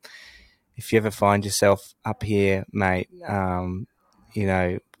 if you ever find yourself up here, mate, I'd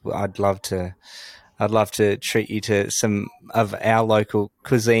love to treat you to some of our local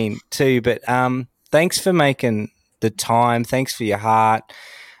cuisine too. But thanks for making the time. Thanks for your heart,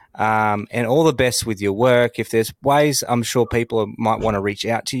 and all the best with your work. If there's ways, I'm sure people might want to reach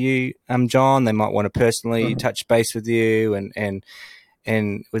out to you, John. They might want to personally touch base with you and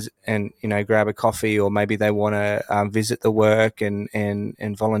grab a coffee, or maybe they want to visit the work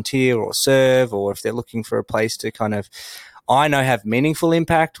and volunteer or serve, or if they're looking for a place to kind of, I know, have meaningful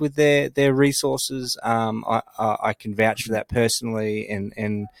impact with their resources. I can vouch for that personally,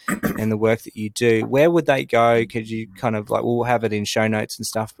 and the work that you do. Where would they go? Could you kind of we'll have it in show notes and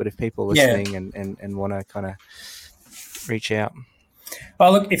stuff, but if people are listening and want to kind of reach out.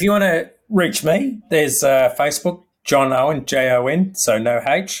 Oh, look, if you want to reach me, there's Facebook, John Owen, Jon, so no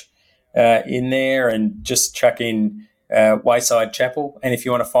H in there, and just chuck in Wayside Chapel. And if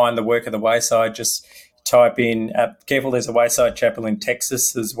you want to find the work of the Wayside, just type in, careful, there's a Wayside Chapel in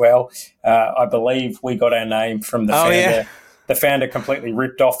Texas as well. I believe we got our name from the founder. Yeah. The founder completely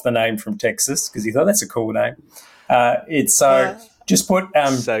ripped off the name from Texas because he thought that's a cool name. Just put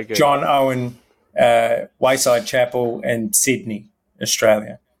John Owen, Wayside Chapel, and Sydney,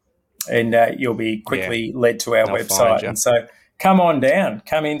 Australia, and you'll be quickly led to our website. And so come on down,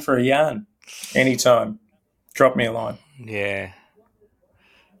 come in for a yarn anytime. Drop me a line. Yeah.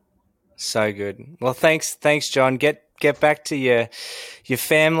 So good. Well, thanks, John. Get back to your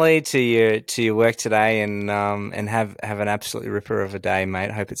family, to your work today, and have an absolutely ripper of a day,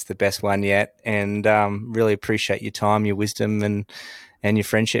 mate. Hope it's the best one yet, and really appreciate your time, your wisdom, and your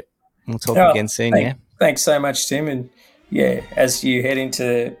friendship. We'll talk again soon. Thanks so much, Tim. And as you head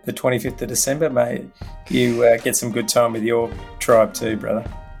into the 25th of December, mate, you get some good time with your tribe too, brother.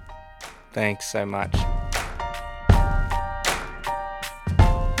 Thanks so much.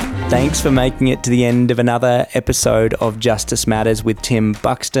 Thanks for making it to the end of another episode of Justice Matters with Tim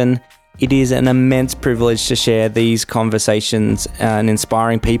Buxton. It is an immense privilege to share these conversations and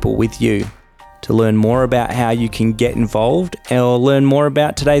inspiring people with you. To learn more about how you can get involved or learn more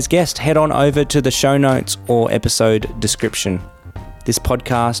about today's guest, head on over to the show notes or episode description. This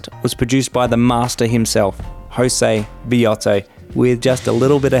podcast was produced by the master himself, Jose Villotto, with just a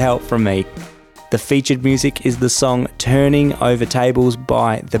little bit of help from me. The featured music is the song Turning Over Tables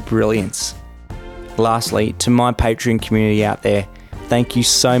by The Brilliance. Lastly, to my Patreon community out there, thank you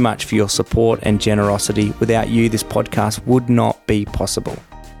so much for your support and generosity. Without you, this podcast would not be possible.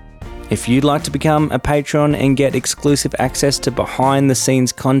 If you'd like to become a Patreon and get exclusive access to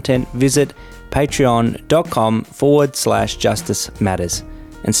behind-the-scenes content, visit patreon.com/Justice Matters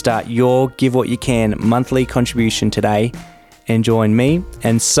and start your Give What You Can monthly contribution today, and join me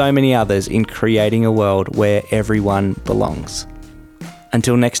and so many others in creating a world where everyone belongs.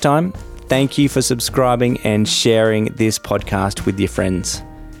 Until next time, thank you for subscribing and sharing this podcast with your friends.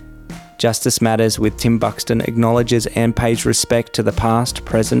 Justice Matters with Tim Buxton acknowledges and pays respect to the past,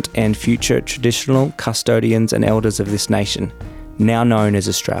 present and future traditional custodians and elders of this nation, now known as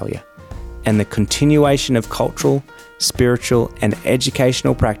Australia, and the continuation of cultural, spiritual and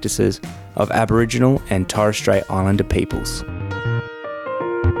educational practices of Aboriginal and Torres Strait Islander peoples.